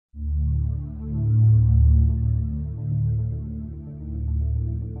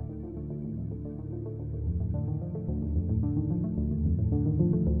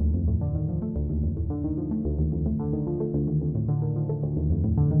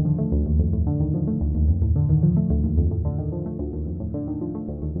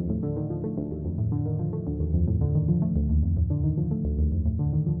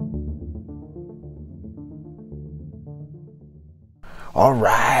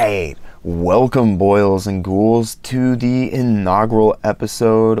Alright, welcome boils and ghouls to the inaugural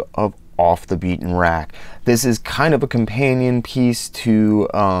episode of Off the Beaten Rack. This is kind of a companion piece to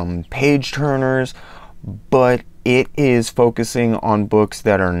Page Turners, but it is focusing on books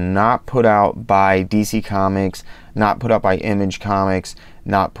that are not put out by DC Comics, not put out by Image Comics,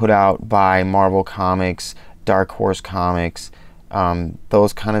 not put out by Marvel Comics, Dark Horse Comics,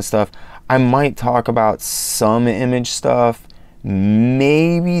 those kind of stuff. I might talk about some Image stuff,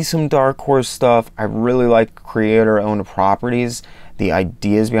 maybe some Dark Horse stuff. I really like creator-owned properties. The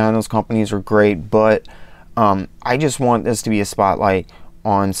ideas behind those companies are great, but I just want this to be a spotlight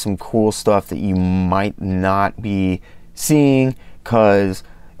on some cool stuff that you might not be seeing, because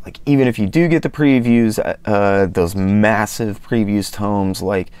like even if you do get the previews, those massive previews tomes,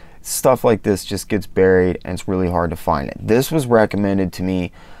 like stuff like this just gets buried and it's really hard to find it. This was recommended to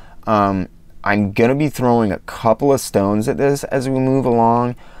me. I'm gonna be throwing a couple of stones at this as we move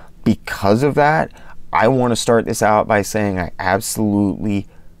along. Because of that, I want to start this out by saying I absolutely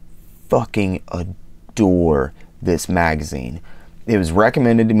fucking adore this magazine. It was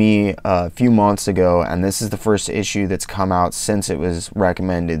recommended to me a few months ago, and this is the first issue that's come out since it was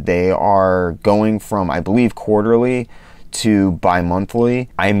recommended. They are going from, I believe, quarterly to bi-monthly.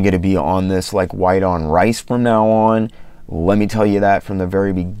 I'm gonna be on this like white on rice from now on. Let me tell you that from the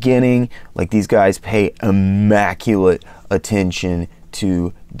very beginning. Like, these guys pay immaculate attention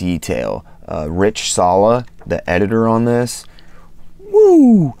to detail. Rich Sala, the editor on this,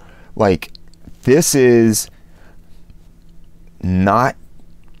 woo! Like, this is not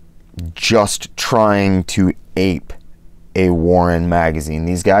just trying to ape a Warren magazine.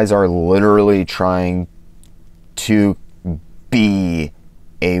 These guys are literally trying to be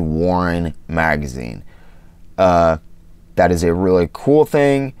a Warren magazine. That is a really cool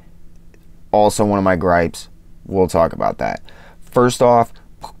thing. Also, one of my gripes. We'll talk about that. First off,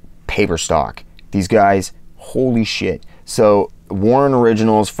 paper stock. These guys, holy shit. So, Warren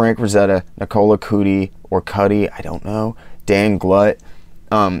Originals, Frank Frazetta, Nicola Cudi, or Cuddy, I don't know, Dan Glut.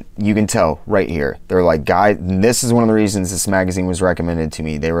 You can tell right here. They're like, guys, this is one of the reasons this magazine was recommended to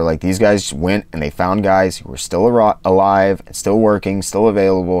me. They were like, these guys went and they found guys who were still alive, still working, still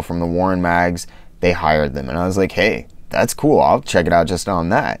available from the Warren mags. They hired them. And I was like, hey, that's cool. I'll check it out just on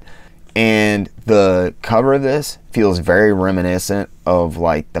that. And the cover of this feels very reminiscent of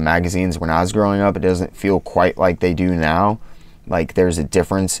like the magazines when I was growing up. It doesn't feel quite like they do now. Like, there's a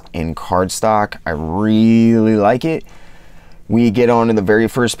difference in cardstock. I really like it. We get on to the very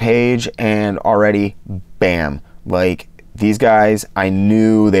first page and already, bam. Like, these guys, I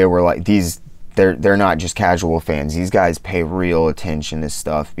knew they were like, they're not just casual fans. These guys pay real attention to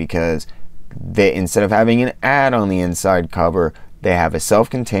stuff, because they, instead of having an ad on the inside cover, they have a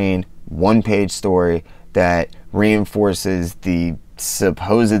self-contained one-page story that reinforces the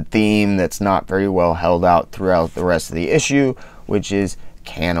supposed theme that's not very well held out throughout the rest of the issue, which is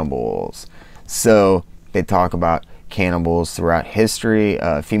cannibals. So they talk about cannibals throughout history,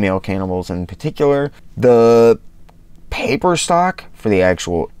 female cannibals in particular. The paper stock for the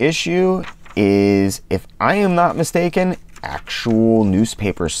actual issue is, if I am not mistaken, actual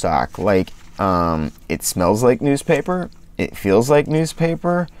newspaper stock. Like, it smells like newspaper, it feels like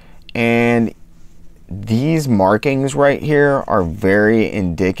newspaper, and these markings right here are very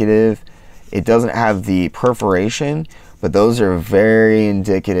indicative. It doesn't have the perforation, but those are very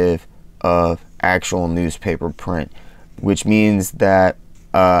indicative of actual newspaper print, which means that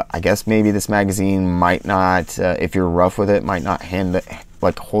I guess maybe this magazine might not, if you're rough with it, might not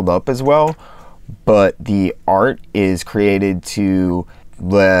hold up as well. But the art is created to,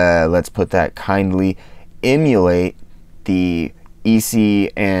 let's put that kindly, emulate the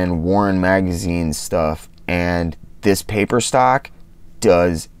EC and Warren magazine stuff. And this paper stock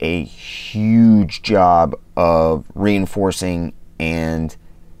does a huge job of reinforcing and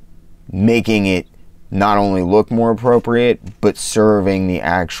making it not only look more appropriate, but serving the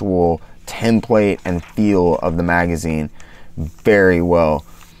actual template and feel of the magazine very well.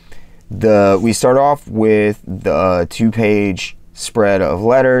 We start off with the two-page spread of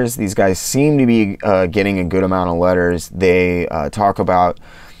letters. These guys seem to be getting a good amount of letters. They talk about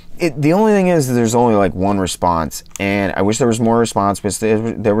it. The only thing is there's only like one response, and I wish there was more response, but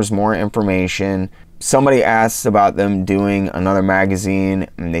there was more information. Somebody asks about them doing another magazine,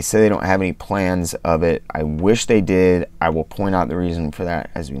 and they say they don't have any plans of it. I wish they did. I will point out the reason for that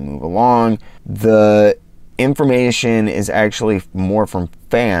as we move along. The information is actually more from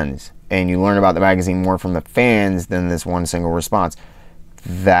fans, and you learn about the magazine more from the fans than this one single response.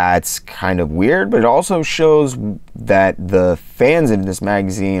 That's kind of weird, but it also shows that the fans in this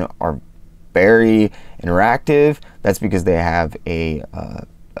magazine are very interactive. That's because they have a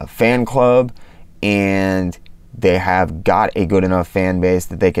fan club, and they have got a good enough fan base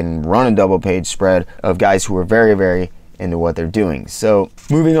that they can run a double page spread of guys who are very, very into what they're doing. So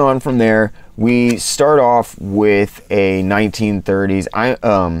moving on from there, we start off with a 1930s.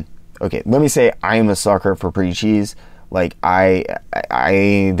 Okay, let me say I am a sucker for preachies. Like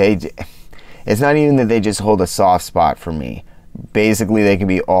it's not even that they just hold a soft spot for me. Basically, they can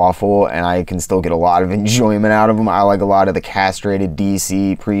be awful, and I can still get a lot of enjoyment out of them. I like a lot of the castrated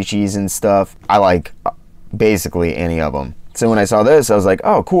DC preachies and stuff. I like basically any of them. So when I saw this, I was like,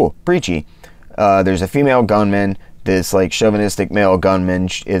 oh, cool, preachy. There's a female gunman. This like chauvinistic male gunman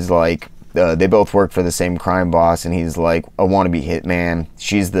is like, they both work for the same crime boss, and he's like a wannabe hitman.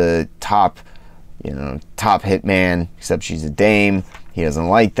 She's the top hitman, except she's a dame. He doesn't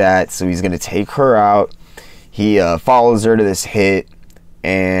like that, so he's gonna take her out. He follows her to this hit,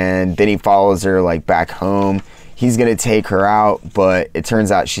 and then he follows her like back home. He's gonna take her out, but it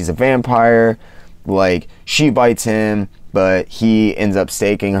turns out she's a vampire. Like, she bites him, but he ends up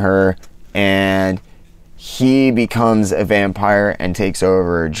staking her, and he becomes a vampire and takes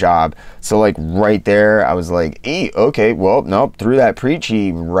over her job. So like right there, I was like, okay, well, nope, threw that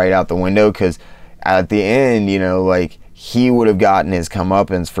preachy right out the window, because at the end, you know, like, he would have gotten his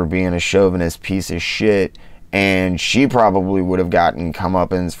comeuppance for being a chauvinist piece of shit, and she probably would have gotten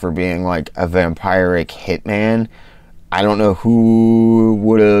comeuppance for being like a vampiric hitman. I don't know who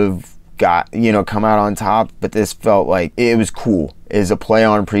would have got, you know, come out on top, but this felt like it was cool. It was a play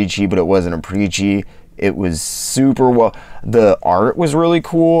on preachy, but it wasn't a preachy. It was super well. The art was really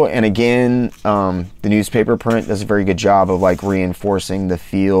cool, and again, the newspaper print does a very good job of like reinforcing the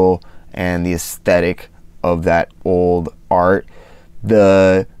feel and the aesthetic of that old art.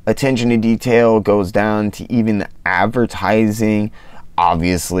 The attention to detail goes down to even the advertising.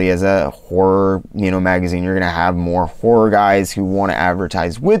 Obviously, as a horror, you know, magazine, you're gonna have more horror guys who want to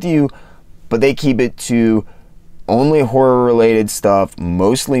advertise with you, but they keep it to only horror related stuff,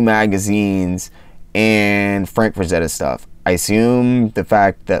 mostly magazines and Frank Frazetta stuff. I assume the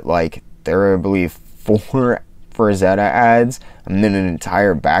fact that like there are, I believe, 4 Frazetta ads and then an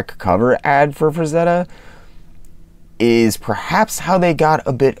entire back cover ad for Frazetta is perhaps how they got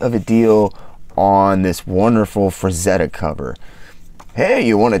a bit of a deal on this wonderful Frazetta cover. Hey,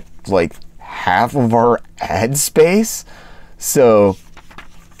 you want to like half of our ad space? So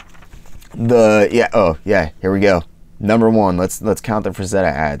here we go. Number 1, let's count the Frazetta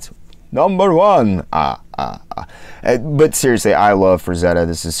ads. Number 1. But seriously, I love Frazetta.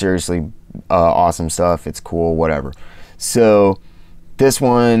 This is seriously awesome stuff. It's cool, whatever. So this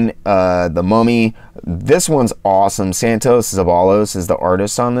one, The Mummy, this one's awesome. Santos Zabalos is the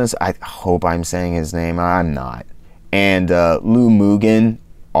artist on this. I hope I'm saying his name. I'm not. And Lou Mugen,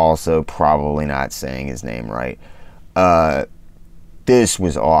 also probably not saying his name right. This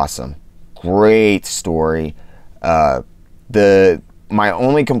was awesome. Great story. My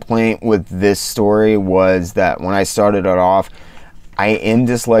only complaint with this story was that when I started it off, I am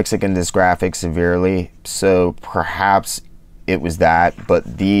dyslexic and dysgraphic severely, so perhaps it was that.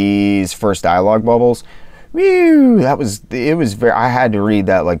 But these first dialogue bubbles, whew, it was very. I had to read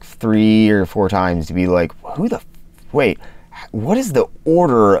that like 3 or 4 times to be like, wait, what is the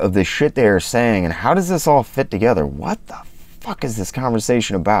order of the shit they are saying, and how does this all fit together? What the fuck is this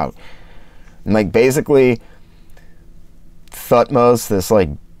conversation about? And like basically, Thutmose, this like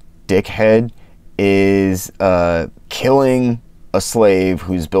dickhead, is killing a slave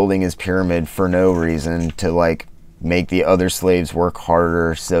who's building his pyramid for no reason, to like make the other slaves work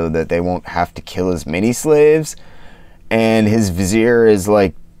harder so that they won't have to kill as many slaves. And his vizier is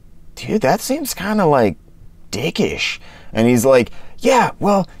like, dude, that seems kind of like dickish. And he's like, yeah,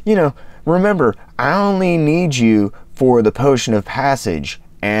 well, you know, remember, I only need you for the potion of passage,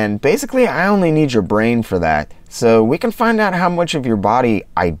 and basically I only need your brain for that. So we can find out how much of your body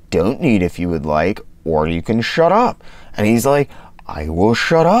I don't need if you would like, or you can shut up. And he's like, I will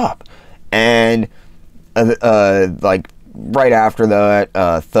shut up. And like right after that,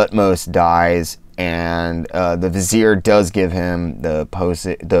 Thutmose dies, and the vizier does give him the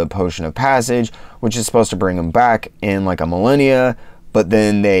potion of passage, which is supposed to bring him back in like a millennia. But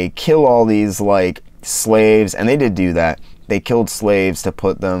then they kill all these like slaves, and they did do that. They killed slaves to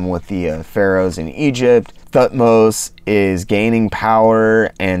put them with the pharaohs in Egypt. Thutmose is gaining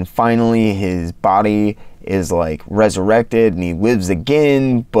power, and finally his body is like resurrected and he lives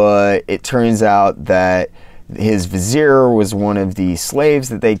again. But it turns out that his vizier was one of the slaves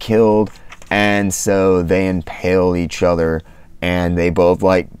that they killed, and so they impale each other and they both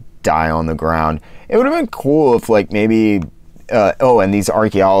like die on the ground. It would have been cool if like maybe oh, and these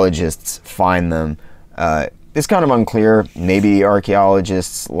archaeologists find them. It's kind of unclear. Maybe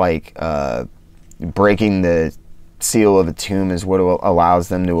archaeologists, like, breaking the seal of a tomb is what allows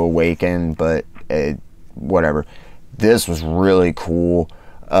them to awaken, but whatever. This was really cool.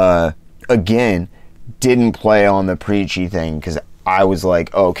 Again, didn't play on the preachy thing, because I was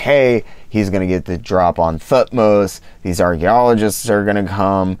like, okay, he's going to get the drop on Thutmose. These archaeologists are going to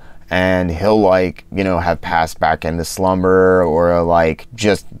come, and he'll, like, you know, have passed back into slumber, or, like,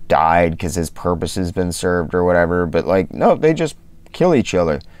 just died because his purpose has been served or whatever. But, like, no, they just kill each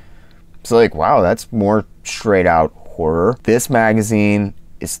other. It's like, wow, that's more straight out horror. This magazine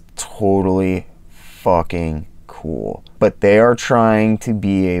is totally fucking cool. But they are trying to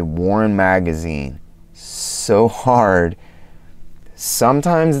be a Warren magazine so hard.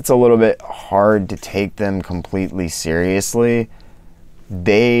 Sometimes it's a little bit hard to take them completely seriously.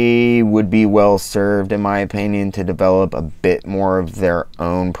 They would be well served, in my opinion, to develop a bit more of their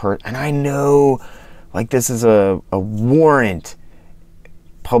own and I know, like, this is a Warrant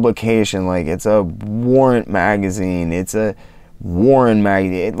publication, like, it's a Warrant magazine, it's a Warren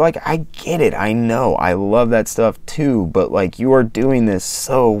magazine, like, I get it, I know, I love that stuff too, but, like, you are doing this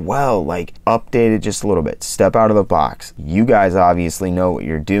so well. Like, update it just a little bit, step out of the box. You guys obviously know what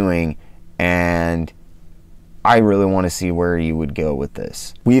you're doing, and I really want to see where you would go with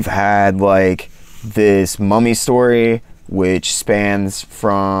this. We've had, like, this mummy story, which spans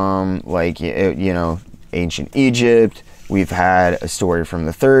from, like, you know, ancient Egypt. We've had a story from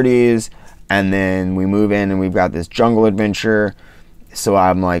the 30s, and then we move in and we've got this jungle adventure. So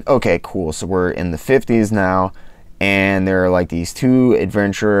I'm like, okay, cool. So we're in the 50s now, and there are, like, these two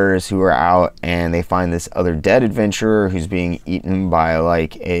adventurers who are out, and they find this other dead adventurer who's being eaten by,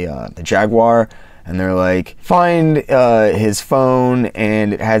 like, a jaguar. And they're like, find his phone,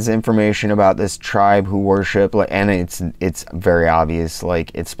 and it has information about this tribe who worship, like, and it's very obvious,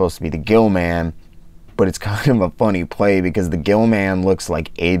 like, it's supposed to be the Gill Man. But it's kind of a funny play, because the Gill Man looks like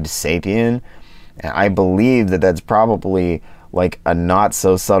Abe Sapien, and I believe that that's probably, like, a not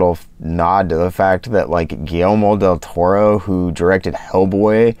so subtle nod to the fact that, like, Guillermo del Toro, who directed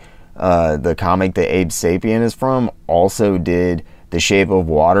Hellboy, the comic that Abe Sapien is from, also did The Shape of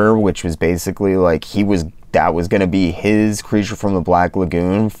Water, which was basically, like, that was going to be his Creature from the Black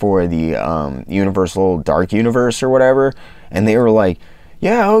Lagoon for the Universal Dark Universe or whatever. And they were like,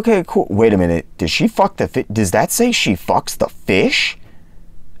 yeah, okay, cool. Wait a minute. Does she fuck the fish? Does that say she fucks the fish?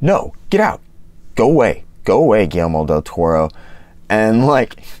 No, get out. Go away. Go away, Guillermo del Toro. And,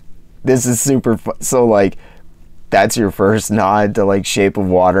 like, this is super fun. So, like, that's your first nod to, like, Shape of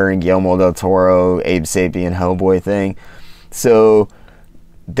Water and Guillermo del Toro, Abe Sapien, Hellboy thing. So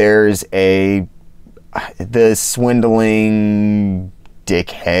there's the swindling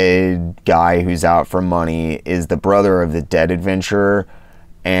dickhead guy who's out for money is the brother of the dead adventurer,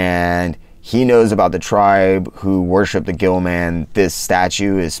 and he knows about the tribe who worship the Gill Man. This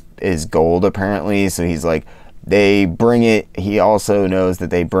statue is gold, apparently, so he's like, they bring it. He also knows that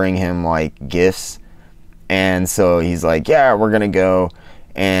they bring him, like, gifts, and so he's like, yeah, we're gonna go,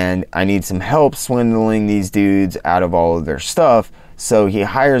 and I need some help swindling these dudes out of all of their stuff. So he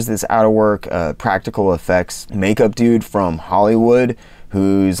hires this out-of-work practical effects makeup dude from Hollywood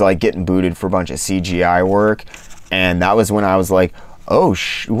who's, like, getting booted for a bunch of CGI work. And that was when I was like, oh,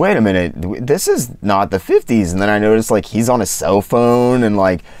 wait a minute, this is not the 50s. And then I noticed, like, he's on a cell phone, and,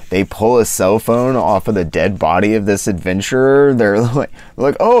 like, they pull a cell phone off of the dead body of this adventurer. They're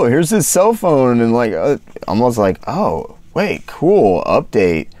like, oh, here's his cell phone. And, like, almost like, oh, wait, cool,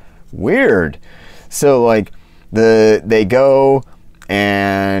 update, weird. So, like, they go,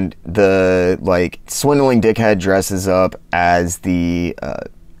 and the, like, swindling dickhead dresses up as the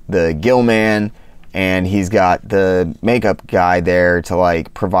Gill Man, and he's got the makeup guy there to,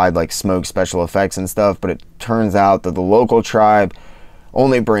 like, provide, like, smoke special effects and stuff. But it turns out that the local tribe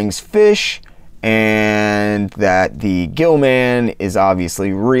only brings fish, and that the Gill Man is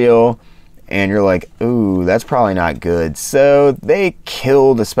obviously real. And you're like, ooh, that's probably not good. So they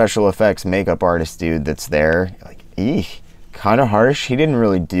kill the special effects makeup artist dude that's there. Like, eek, kind of harsh. He didn't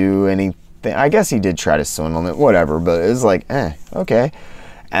really do anything. I guess he did try to swindle it, whatever. But it was like, okay.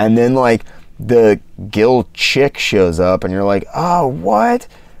 And then, like, the Gill chick shows up, and you're like, oh, what?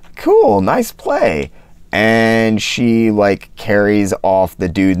 Cool, nice play. And she, like, carries off the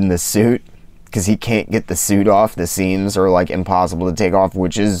dude in the suit, because he can't get the suit off. The seams are, like, impossible to take off,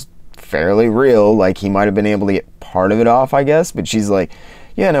 which is fairly real. Like, he might have been able to get part of it off, I guess. But she's like,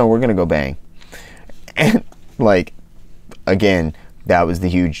 yeah, no, we're gonna go bang. And, like, again, that was the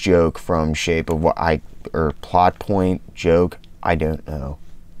huge joke from Shape of What or plot point joke, I don't know,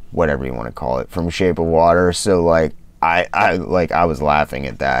 whatever you want to call it, from Shape of Water. So, like, I was laughing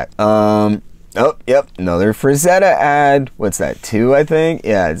at that. Oh, yep, another Frazetta ad. What's that, 2, I think?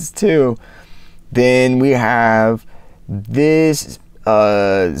 Yeah, it's 2. Then we have this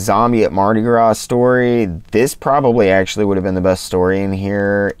zombie at Mardi Gras story. This probably actually would have been the best story in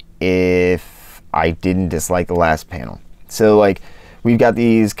here if I didn't dislike the last panel. So, like, we've got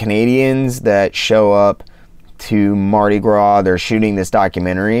these Canadians that show up to Mardi Gras. They're shooting this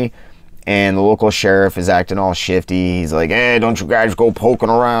documentary, and the local sheriff is acting all shifty. He's like, hey, don't you guys go poking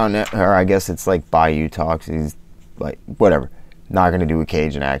around. Or I guess it's like Bayou talks. He's like, whatever. Not going to do a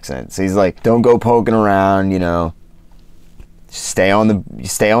Cajun accent. So he's like, don't go poking around, you know. Stay on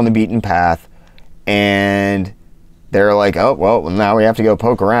the beaten path. And they're like, oh, well, now we have to go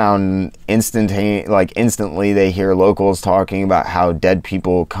poke around. Instantly they hear locals talking about how dead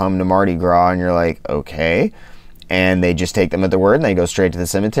people come to Mardi Gras, and you're like, okay. And they just take them at their word, and they go straight to the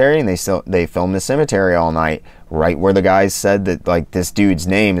cemetery, and they film the cemetery all night, right where the guys said that, like, this dude's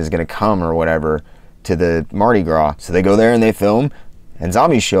name is going to come or whatever to the Mardi Gras. So they go there and they film, and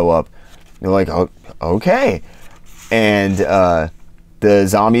zombies show up. They're like, oh, okay. And the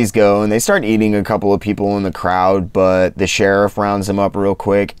zombies go, and they start eating a couple of people in the crowd, but the sheriff rounds them up real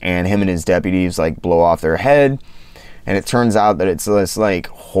quick, and him and his deputies, like, blow off their head. And it turns out that it's this, like,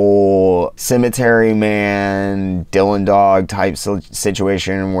 whole cemetery man, Dylan dog type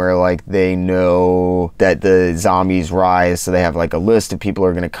situation where, like, they know that the zombies rise, so they have, like, a list of people who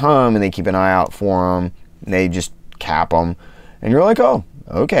are going to come, and they keep an eye out for them, and they just cap them. And you're like, oh,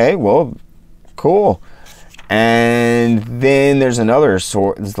 okay, well, cool. And then there's another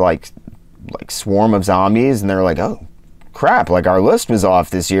sort, like swarm of zombies, and they're like, oh, crap, like, our list was off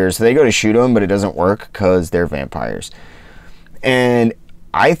this year. So they go to shoot them, but it doesn't work because they're vampires. And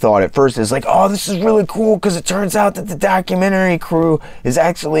I thought at first, it's like, oh, this is really cool because it turns out that the documentary crew is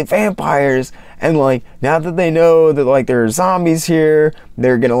actually vampires. And, like, now that they know that, like, there are zombies here,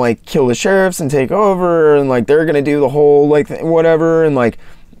 they're gonna, like, kill the sheriffs and take over, and, like, they're gonna do the whole, like, whatever. And, like,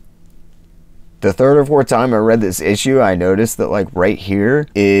 the third or fourth time I read this issue, I noticed that, like, right here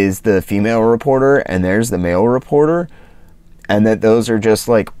is the female reporter and there's the male reporter, and that those are just,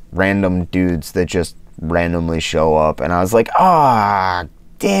 like, random dudes that just randomly show up. And I was like, ah,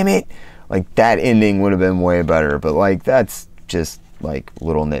 damn it. Like, that ending would have been way better, but, like, that's just, like,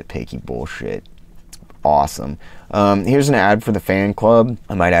 little nitpicky bullshit. Awesome. Here's an ad for the fan club.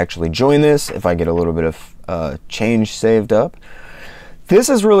 I might actually join this if I get a little bit of change saved up. This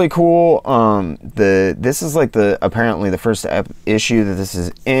is really cool. This is like apparently the first issue that this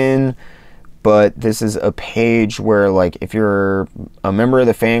is in, but this is a page where, like, if you're a member of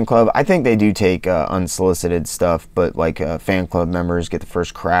the fan club, I think they do take unsolicited stuff, but, like, fan club members get the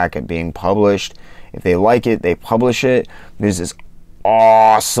first crack at being published. If they like it, they publish it. There's this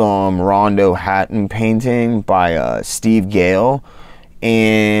awesome Rondo Hatton painting by Steve Gale,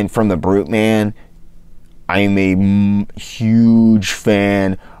 and from the Brute Man. I'm a huge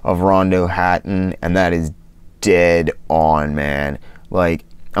fan of Rondo Hatton, and that is dead on, man. Like,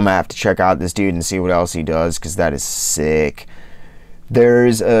 I'm gonna have to check out this dude and see what else he does, because that is sick.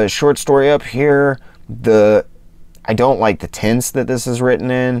 There's a short story up here. I don't like the tints that this is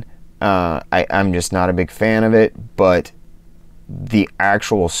written in. I'm just not a big fan of it, but the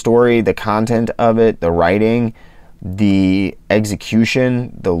actual story, the content of it, the writing, the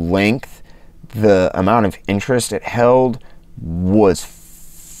execution, the length, the amount of interest it held was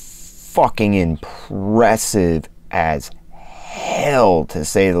fucking impressive as hell, to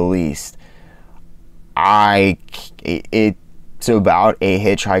say the least. It's about a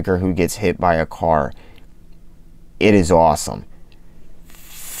hitchhiker who gets hit by a car. It is awesome.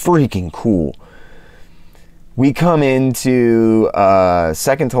 Freaking cool. We come into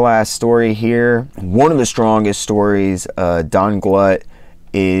second to last story here. One of the strongest stories. Don Glut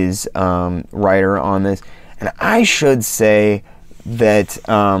is writer on this, and I should say that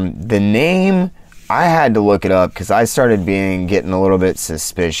the name, I had to look it up because I started getting a little bit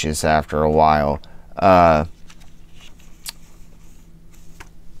suspicious after a while.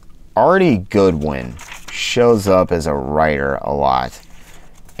 Artie Goodwin shows up as a writer a lot,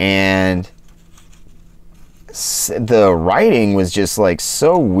 and the writing was just, like,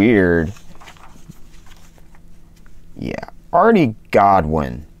 so weird. Yeah, Artie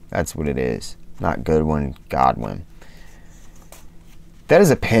Godwin, that's what it is. Not Goodwin, Godwin. That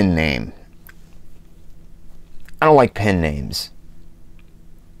is a pen name. I don't like pen names.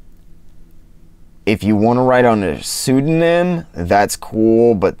 If you want to write on a pseudonym, that's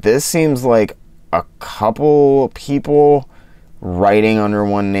cool, but this seems like a couple people writing under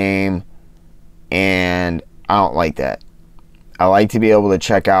one name, and I don't like that. I like to be able to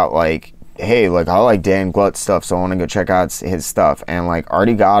check out, like, hey, like, I like Dan Glutt's stuff, so I want to go check out his stuff. And like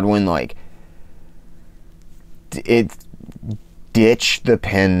Artie Godwin, like, ditch the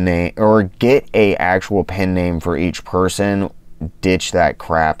pen name, or get a actual pen name for each person. Ditch that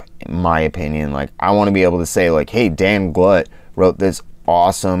crap, in my opinion. Like, I want to be able to say, like, hey, Dan Glutt wrote this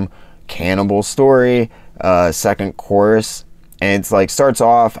awesome cannibal story, second course, and it's like, starts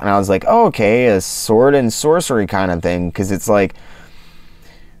off, and I was like, oh, okay, a sword and sorcery kind of thing, because it's like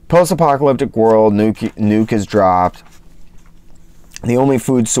post-apocalyptic world, nuke is dropped, the only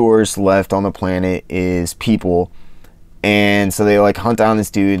food source left on the planet is people, and so they like hunt down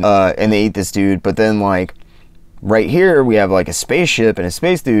this dude, and they eat this dude. But then like right here we have like a spaceship, and a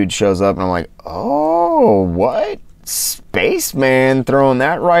space dude shows up, and I'm like, oh, what? Spaceman, throwing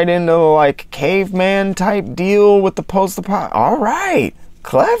that right into the like caveman type deal with the post-apocalyptic. All right,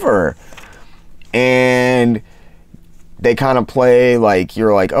 clever. And they kind of play like,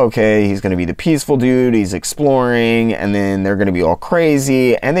 you're like, okay, he's going to be the peaceful dude, he's exploring, and then they're going to be all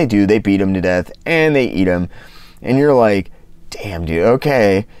crazy, and they beat him to death, and they eat him, and you're like, damn, dude,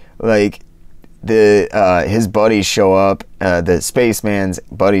 okay. Like, his buddies show up, the spaceman's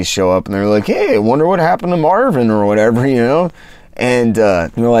buddies show up, and they're like, hey, I wonder what happened to Marvin, or whatever, you know? And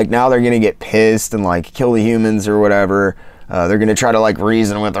you're like, now they're going to get pissed and like kill the humans or whatever. They're going to try to like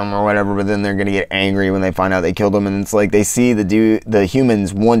reason with them or whatever, but then they're going to get angry when they find out they killed them. And it's like they see the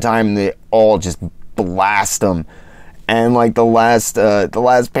humans one time, and they all just blast them. And like the last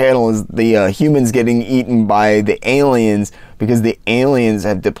panel is the humans getting eaten by the aliens, because the aliens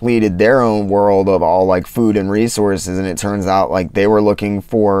have depleted their own world of all like food and resources. And it turns out like they were looking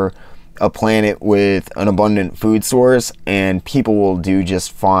for a planet with an abundant food source, and people will do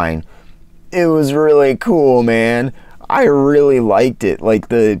just fine. It was really cool, man. I really liked it. Like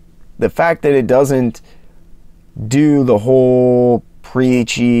the fact that it doesn't do the whole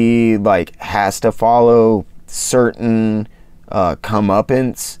preachy, like, has to follow certain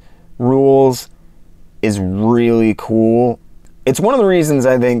comeuppance rules is really cool. It's one of the reasons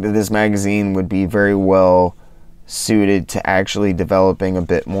I think that this magazine would be very well suited to actually developing a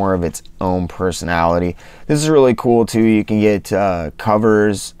bit more of its own personality. This is really cool too. You can get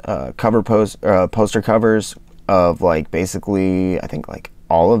covers, poster covers of like basically, I think like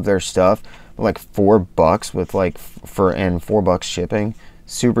all of their stuff, like $4 with like $4 shipping,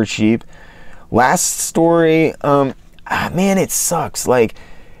 super cheap. Last story, man, it sucks. Like,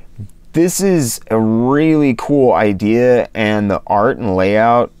 this is a really cool idea, and the art and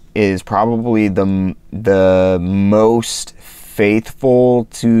layout is probably the most faithful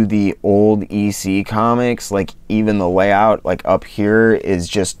to the old EC comics. Like, even the layout, like up here, is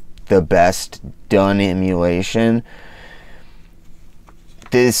just the best done emulation.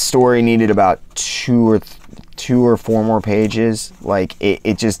 This story needed about two or four more pages. Like,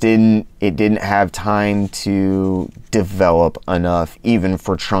 it just didn't have time to develop enough, even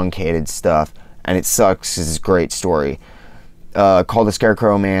for truncated stuff, and it sucks. It's a great story. Called The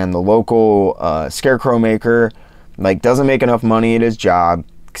Scarecrow Man. The local scarecrow maker like doesn't make enough money at his job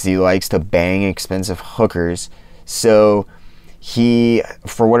because he likes to bang expensive hookers, so he,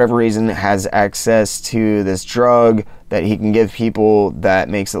 for whatever reason, has access to this drug that he can give people that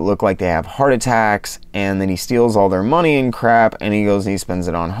makes it look like they have heart attacks, and then he steals all their money and crap, and he goes and he spends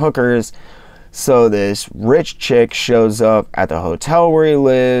it on hookers. So this rich chick shows up at the hotel where he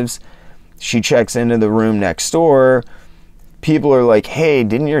lives. She checks into the room next door. People are like, hey,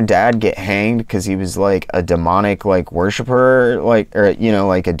 didn't your dad get hanged because he was like a demonic like worshiper, like, or you know,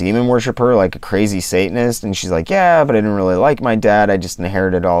 like a demon worshiper, like a crazy Satanist? And she's like, yeah, but I didn't really like my dad, I just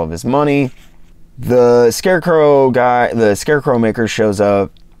inherited all of his money. The scarecrow guy, the scarecrow maker, shows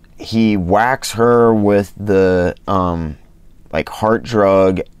up. He whacks her with the like heart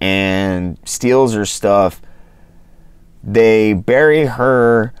drug and steals her stuff. They bury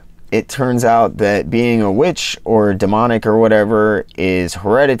her. It turns out that being a witch or demonic or whatever is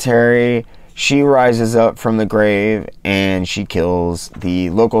hereditary. She rises up from the grave and she kills the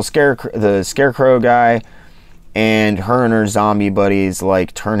local scarecrow guy, and her zombie buddies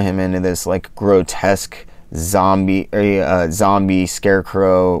like turn him into this like grotesque zombie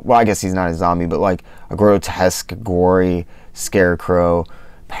scarecrow. Well, I guess he's not a zombie, but like a grotesque, gory scarecrow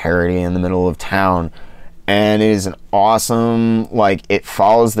parody in the middle of town. And it is an awesome, like, it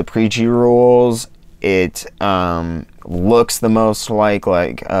follows the preachy rules. It looks the most like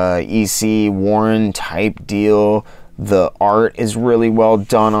EC Warren type deal. The art is really well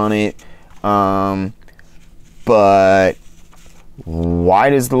done on it. But why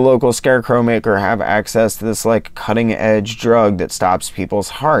does the local scarecrow maker have access to this like cutting edge drug that stops people's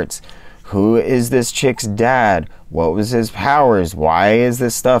hearts? Who is this chick's dad? What was his powers? Why is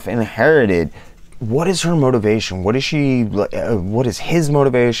this stuff inherited? What is her motivation? What is his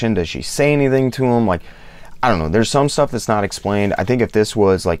motivation? Does she say anything to him? Like, I don't know. There's some stuff that's not explained. I think if this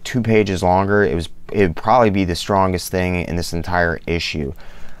was like 2 pages longer, it would probably be the strongest thing in this entire issue.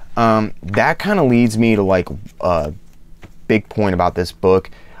 That kind of leads me to like a big point about this book.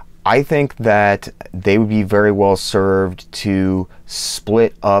 I think that they would be very well served to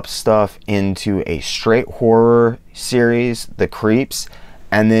split up stuff into a straight horror series, The Creeps,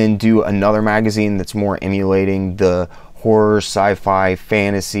 and then do another magazine that's more emulating the horror, sci-fi,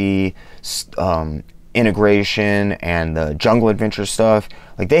 fantasy, integration, and the jungle adventure stuff.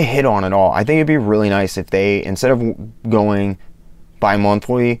 Like, they hit on it all. I think it'd be really nice if they, instead of going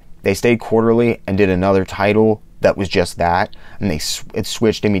bi-monthly, they stayed quarterly and did another title that was just that, and it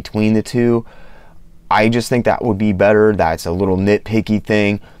switched in between the two. I just think that would be better. That's a little nitpicky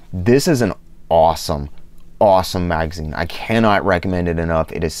thing. This is an awesome magazine. I cannot recommend it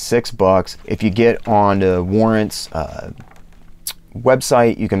enough. It is $6. If you get onto Warrant's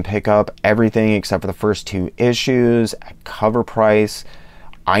website, you can pick up everything except for the first 2 issues at cover price.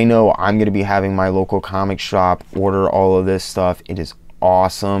 I know I'm going to be having my local comic shop order all of this stuff. It is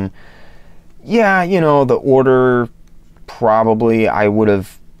awesome. Yeah, you know, the order, probably I would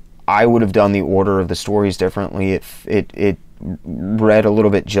have done the order of the stories differently. It read a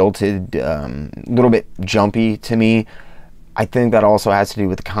little bit jilted, a little bit jumpy to me. I think that also has to do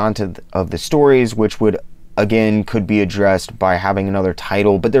with the content of the stories, which would, again, could be addressed by having another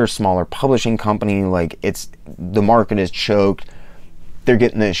title, but they're a smaller publishing company. Like, the market is choked. They're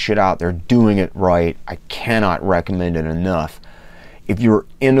getting this shit out. They're doing it right. I cannot recommend it enough. If you're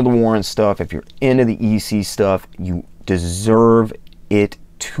into the Warrant stuff, if you're into the EC stuff, you deserve it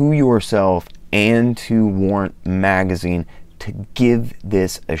to yourself and to Warrant Magazine to give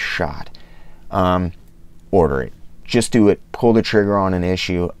this a shot. Order it. Just do it. Pull the trigger on an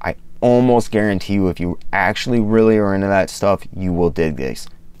issue. I almost guarantee you, if you actually really are into that stuff, you will dig this.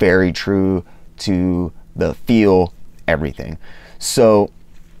 Very true to the feel, everything. So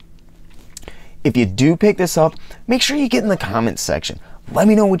if you do pick this up, make sure you get in the comments section. Let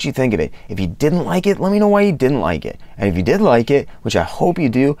me know what you think of it. If you didn't like it, let me know why you didn't like it. And if you did like it, which I hope you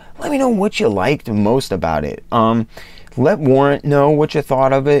do, let me know what you liked most about it. Let Warrant know what you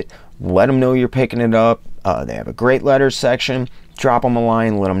thought of it. Let them know you're picking it up. They have a great letters section. Drop them a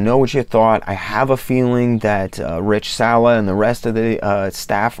line. Let them know what you thought. I have a feeling that Rich Sala and the rest of the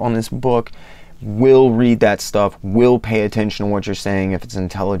staff on this book will read that stuff, will pay attention to what you're saying if it's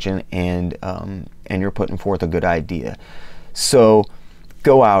intelligent and you're putting forth a good idea. So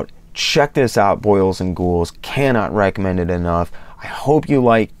go out, check this out, Boils and Ghouls. Cannot recommend it enough. I hope you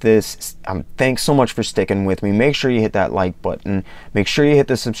liked this. Thanks so much for sticking with me. Make sure you hit that like button. Make sure you hit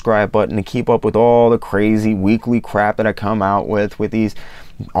the subscribe button to keep up with all the crazy weekly crap that I come out with these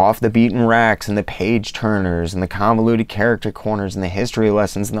off the beaten racks and the page turners and the convoluted character corners and the history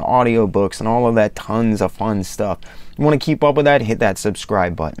lessons and the audio books and all of that tons of fun stuff. You want to keep up with that? Hit that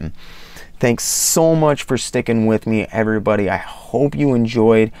subscribe button. Thanks so much for sticking with me, everybody. I hope you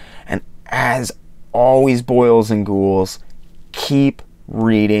enjoyed. And as always, Boils and Ghouls, keep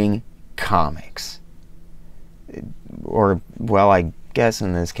reading comics. Or, well, I guess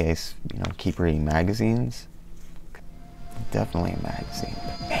in this case, you know, keep reading magazines. Definitely a magazine,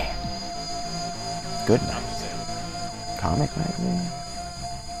 but man, good magazine. Comic magazine?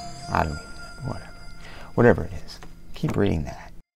 I don't even know. Whatever it is. Keep reading that.